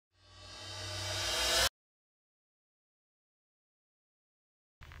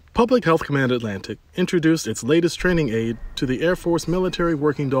Public Health Command Atlantic introduced its latest training aid to the Air Force military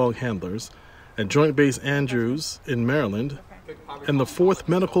working dog handlers at Joint Base Andrews in Maryland and the 4th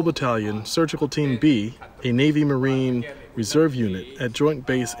Medical Battalion Surgical Team B, a Navy Marine Reserve unit at Joint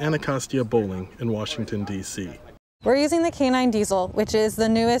Base Anacostia Bowling in Washington, D.C. We're using the Canine Diesel, which is the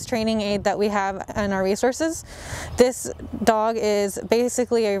newest training aid that we have in our resources. This dog is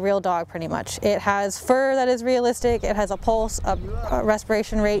basically a real dog pretty much. It has fur that is realistic, it has a pulse, a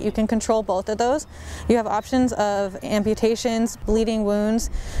respiration rate. You can control both of those. You have options of amputations, bleeding wounds.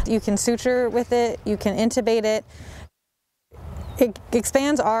 You can suture with it, you can intubate it. It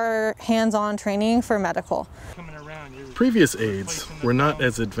expands our hands-on training for medical. Previous aids were not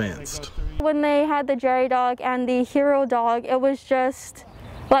as advanced. When they had the Jerry dog and the Hero dog, it was just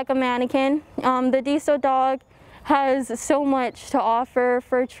like a mannequin. The Diesel dog has so much to offer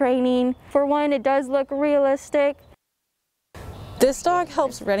for training. For one, it does look realistic. This dog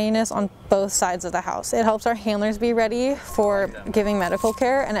helps readiness on both sides of the house. It helps our handlers be ready for giving medical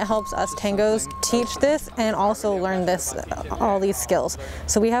care, and it helps us tangos teach this and also learn all these skills.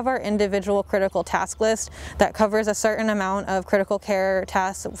 So we have our individual critical task list that covers a certain amount of critical care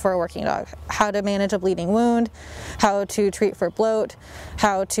tasks for a working dog. How to manage a bleeding wound, how to treat for bloat,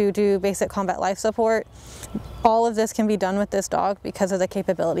 how to do basic combat life support. All of this can be done with this dog because of the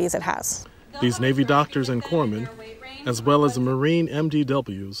capabilities it has. These Navy doctors and corpsmen, as well as the Marine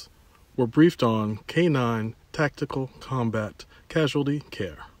MDWs, were briefed on canine tactical combat casualty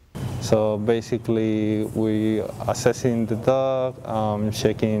care. So basically we assessing the dog,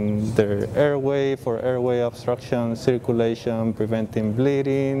 checking their airway for airway obstruction, circulation, preventing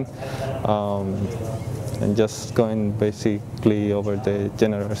bleeding, and just going basically over the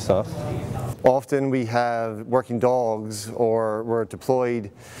general stuff. Often we have working dogs, or we're deployed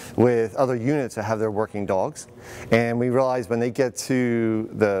with other units that have their working dogs, and we realize when they get to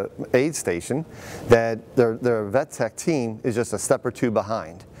the aid station that their vet tech team is just a step or two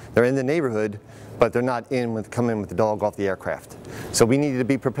behind. They're in the neighborhood, but they're not coming with the dog off the aircraft. So we needed to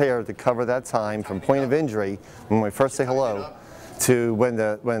be prepared to cover that time from point of injury, when we first say hello, to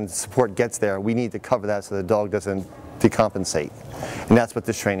when support gets there. We need to cover that so the dog doesn't decompensate. And that's what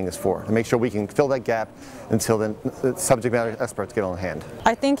this training is for, to make sure we can fill that gap until the subject matter experts get on hand.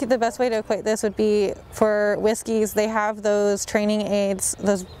 I think the best way to equate this would be for whiskeys. They have those training aids,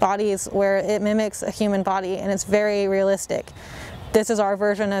 those bodies where it mimics a human body and it's very realistic. This is our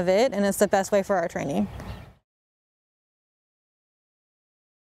version of it, and it's the best way for our training.